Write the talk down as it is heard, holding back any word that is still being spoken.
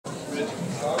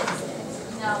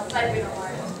it's my favorite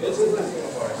part.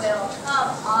 Will, come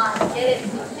on, get it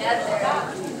together.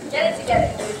 Get it together,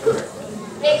 dude.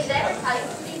 Hey, did I ever tell you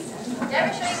something? Did I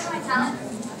ever show you my talent?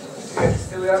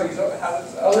 Still have you don't have it.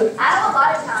 I have a lot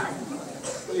of talent.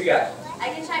 What do you got? I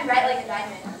can shine bright like a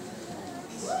diamond.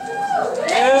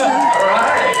 Yeah.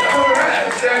 Alright.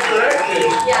 Sound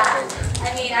corrected. Yeah. I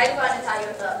mean, I just wanted to tell you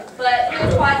what's up. But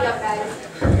here's why up, guys.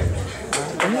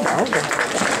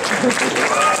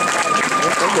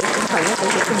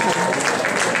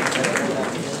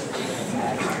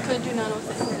 Could you not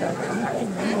also say that? Could you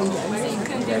not also say that?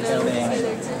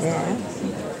 Dạ.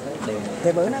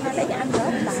 Thì bữa nó nói lấy ăn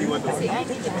rớt ta.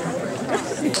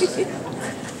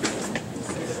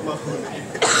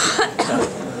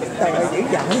 Trời ơi, dữ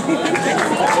dội.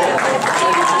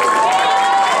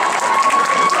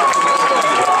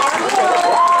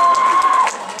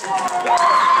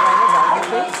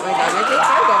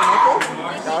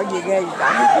 Trời gì ghê vậy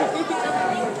trời.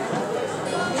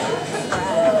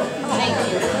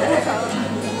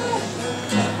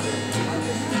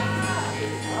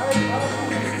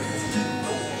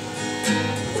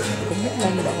 Cũng nhấc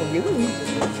lên độ dữ luôn.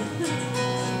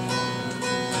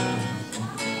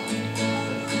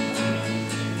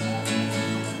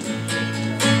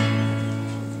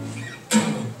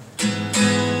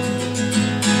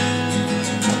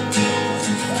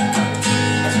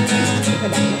 Cái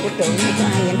đằng của trường nó có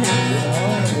ai vậy ha?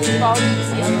 Con gì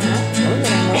hả? Ủa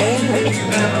cái đằng màu đen hả?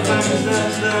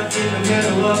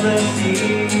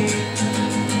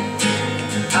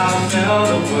 I'll tell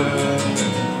the world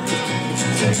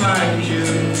to find you.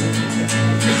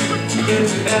 If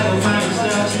you ever find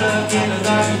yourself stuck in the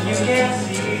dark and you can't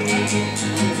see,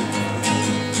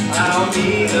 I'll be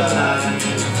the light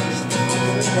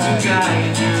to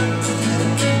guide you.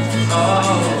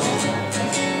 Oh,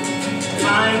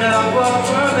 find out what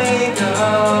we're made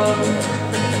of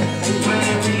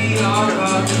when we all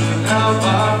come to help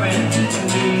our friends in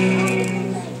need.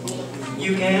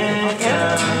 You can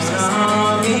count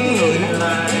on me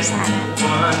like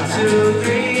 1, 2,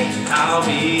 3, I'll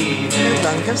be there.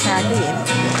 Gần kéo xa cái gì?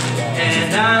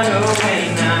 And I know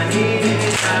when I need it,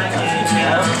 I can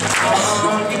count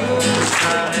on you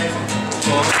like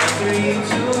 4, 3,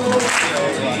 2,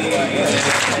 you'll be there.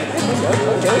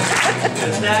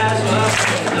 'Cause that's what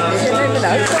brings us closer,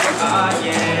 oh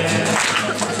yeah.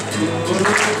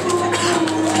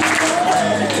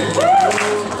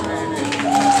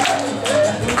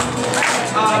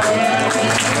 Oh yeah.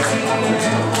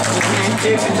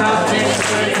 If you're not next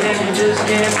to it and you just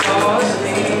can't fall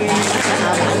asleep,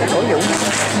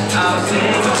 I'll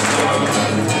sing a song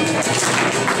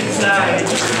inside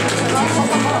you.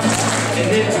 And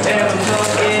if you ever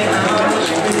forget how much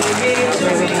you really mean to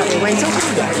me,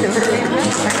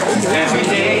 every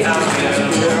day I will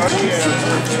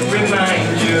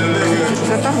remind you.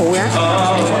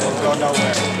 Oh,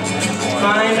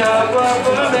 find out what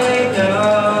we're made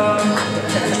of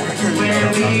when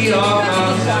we all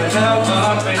come to help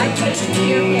our friends in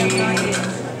need.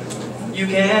 You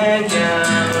can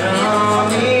count on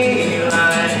me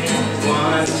like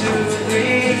 1, 2,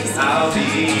 3, I'll be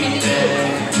there.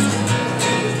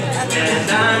 And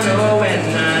I know when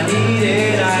I need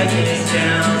it, I can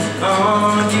count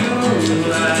on you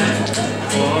like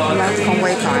 4, 3, Không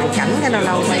quay toàn cảnh cái lâu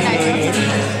lâu quay.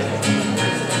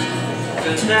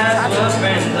 Cause that's what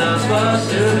friends are supposed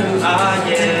to do, ah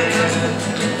yeah.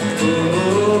 Ooh,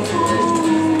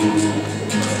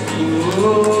 ooh,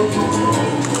 ooh,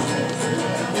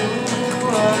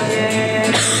 oh yeah.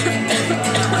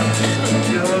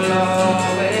 You'll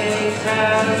always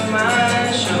have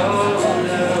my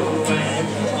shoulder when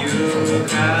you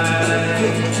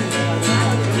cry.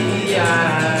 Yeah,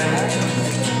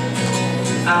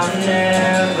 I'll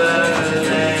never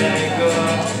let go,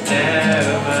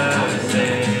 never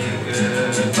say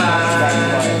goodbye.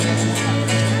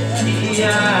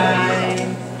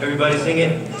 Yeah. Everybody sing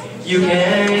it. You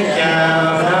can count